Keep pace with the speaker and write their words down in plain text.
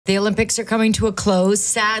The Olympics are coming to a close,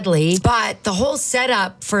 sadly. But the whole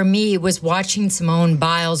setup for me was watching Simone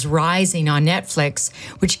Biles Rising on Netflix,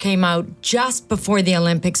 which came out just before the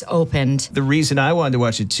Olympics opened. The reason I wanted to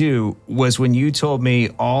watch it too was when you told me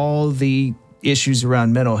all the issues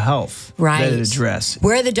around mental health that it addressed.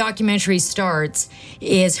 Where the documentary starts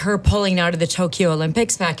is her pulling out of the Tokyo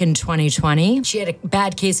Olympics back in 2020. She had a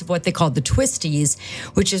bad case of what they called the twisties,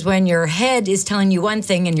 which is when your head is telling you one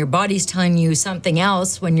thing and your body's telling you something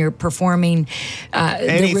else when you're performing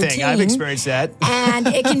the routine. I've experienced that. And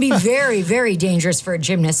it can be very, very dangerous for a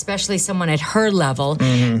gymnast, especially someone at her level.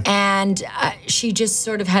 Mm-hmm. And she just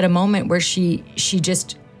sort of had a moment where she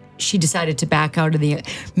decided to back out of the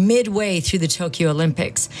midway through the Tokyo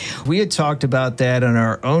Olympics. We had talked about that on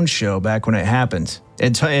our own show back when it happened.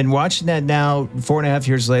 And watching that now, 4.5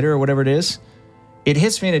 years later or whatever it is, it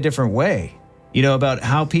hits me in a different way. You know, about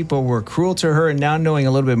how people were cruel to her, and now knowing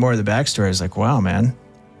a little bit more of the backstory, I was like, wow, man.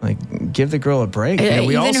 Like, give the girl a break. You know,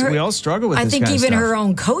 we all struggle with this kind of stuff. I think even her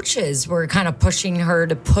own coaches were kind of pushing her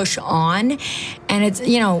to push on. And it's,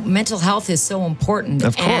 you know, mental health is so important.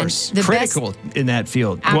 Of course. Critical in that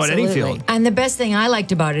field. Absolutely. Well, any field. And the best thing I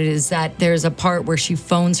liked about it is that there's a part where she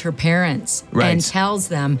phones her parents and tells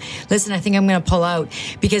them, listen, I think I'm going to pull out.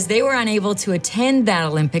 Because they were unable to attend that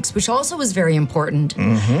Olympics, which also was very important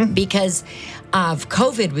because of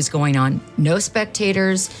COVID was going on. No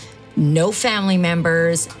spectators, no family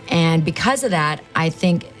members. And because of that, I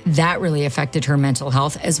think that really affected her mental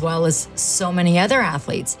health as well as so many other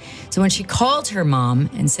athletes. So when she called her mom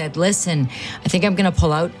and said, listen, I think I'm going to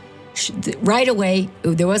pull out, right away,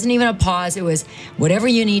 there wasn't even a pause. It was, whatever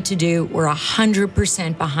you need to do, we're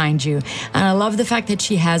 100% behind you. And I love the fact that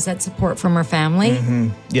she has that support from her family.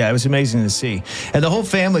 Mm-hmm. Yeah, it was amazing to see. And the whole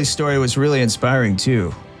family story was really inspiring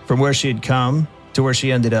too, from where she had come to where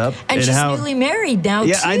she ended up. And she's newly married now, too.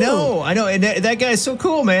 Yeah, I know. And that guy is so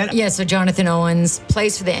cool, man. Yeah, so Jonathan Owens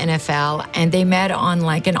plays for the NFL, and they met on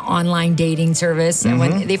like an online dating service. And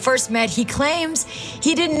when they first met, he claims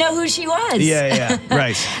he didn't know who she was. Yeah,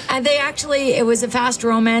 right. And it was a fast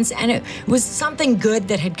romance, and it was something good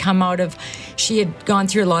that had come out of, she had gone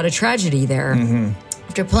through a lot of tragedy there.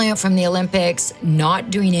 After pulling out from the Olympics,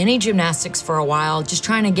 not doing any gymnastics for a while, just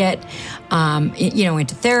trying to get,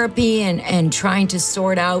 into therapy and trying to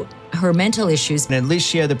sort out her mental issues. And at least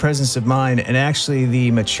she had the presence of mind and actually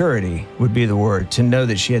the maturity would be the word to know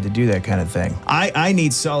that she had to do that kind of thing. I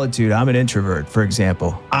need solitude. I'm an introvert, for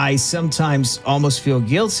example. I sometimes almost feel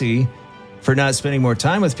guilty for not spending more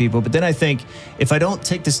time with people. But then I think if I don't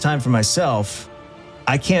take this time for myself,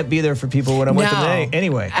 I can't be there for people when I'm with them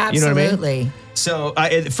anyway. Absolutely. You know what I mean? So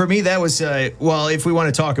for me, that was, if we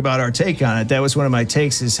want to talk about our take on it, that was one of my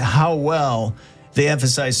takes is how well they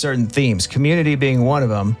emphasize certain themes, community being one of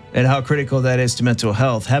them, and how critical that is to mental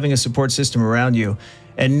health, having a support system around you,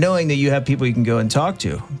 and knowing that you have people you can go and talk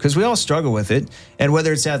to, because we all struggle with it. And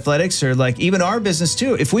whether it's athletics or like even our business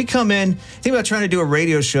too, if we come in, think about trying to do a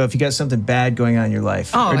radio show if you got something bad going on in your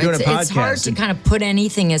life, or doing a podcast. It's hard to kind of put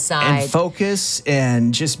anything aside. And focus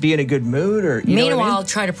and just be in a good mood. Or Meanwhile,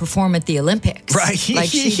 try to perform at the Olympics. Right. Like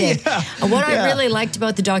she did. And what I really liked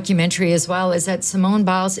about the documentary as well is that Simone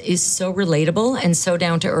Biles is so relatable and so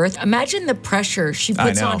down to earth. Imagine the pressure she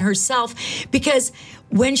puts on herself, because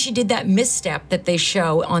when she did that misstep that they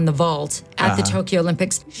show on the vault at the Tokyo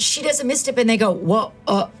Olympics, she does a misstep and they go,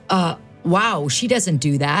 wow, she doesn't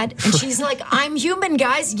do that. And she's like, I'm human,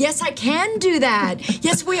 guys. Yes, I can do that.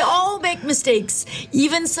 Yes, we all make mistakes.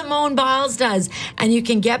 Even Simone Biles does. And you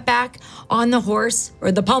can get back on the horse,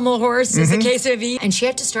 or the pommel horse, as the case may be. And she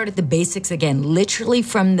had to start at the basics again, literally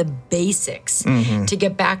from the basics, to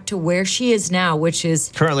get back to where she is now, which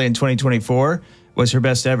is currently in 2024. Was her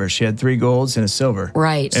best ever. She had 3 golds and a silver.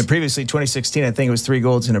 Right. And previously, 2016, I think it was 3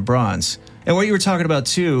 golds and a bronze. And what you were talking about,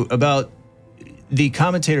 too, about the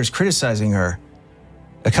commentators criticizing her,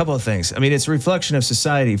 a couple of things. I mean, it's a reflection of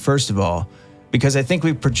society, first of all, because I think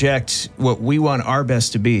we project what we want our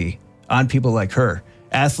best to be on people like her.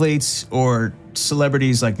 Athletes or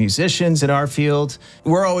celebrities like musicians in our field.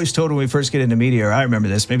 We're always told when we first get into media, or I remember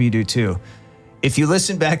this, maybe you do too, if you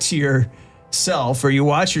listen back to yourself or you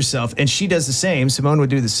watch yourself, and she does the same, Simone would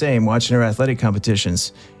do the same watching her athletic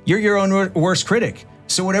competitions, you're your own worst critic.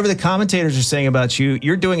 So whatever the commentators are saying about you,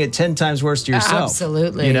 you're doing it 10 times worse to yourself.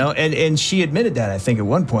 Absolutely. You know, and she admitted that, I think, at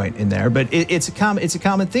one point in there, but it's a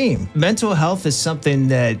common theme. Mental health is something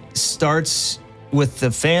that starts with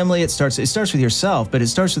the family, it starts with yourself, but it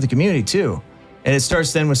starts with the community too. And it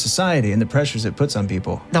starts then with society and the pressures it puts on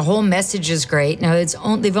people. The whole message is great. Now,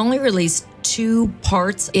 they've only released 2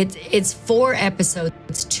 parts. It's 4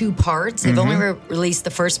 episodes, 2 parts. They've only released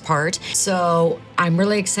the first part. So I'm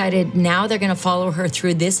really excited. Now they're going to follow her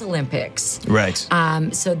through this Olympics. Right.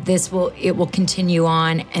 So it will continue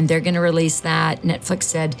on, and they're going to release that. Netflix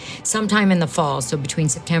said sometime in the fall, so between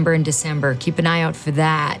September and December. Keep an eye out for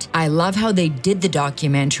that. I love how they did the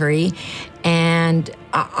documentary, and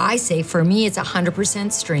I say for me, it's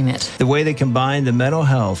 100% stream it. The way they combine the mental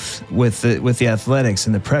health with the athletics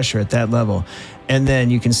and the pressure at that level. And then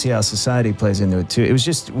you can see how society plays into it too. It was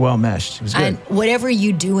just well meshed. It was good. And whatever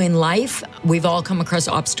you do in life, we've all come across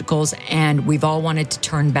obstacles and we've all wanted to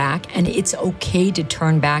turn back. And it's okay to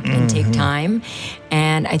turn back and take time.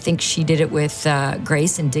 And I think she did it with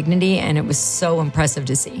grace and dignity. And it was so impressive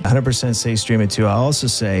to see. 100% say stream it too. I'll also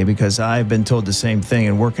say, because I've been told the same thing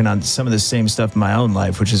and working on some of the same stuff in my own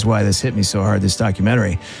life, which is why this hit me so hard, this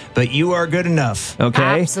documentary. But you are good enough,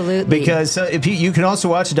 okay? Absolutely. Because if you can also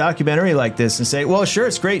watch a documentary like this and say, well, sure,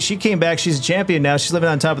 it's great. She came back. She's a champion now. She's living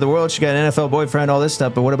on top of the world. She got an NFL boyfriend, all this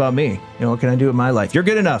stuff. But what about me? You know, what can I do with my life? You're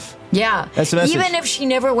good enough. Yeah. That's the message. Even if she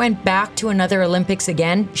never went back to another Olympics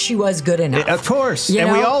again, she was good enough. Of course. You and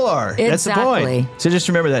know? we all are. Exactly. That's the point. So just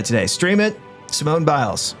remember that today. Stream it. Simone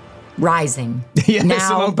Biles Rising. Yeah, now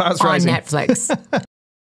Simone Biles on Rising. Netflix.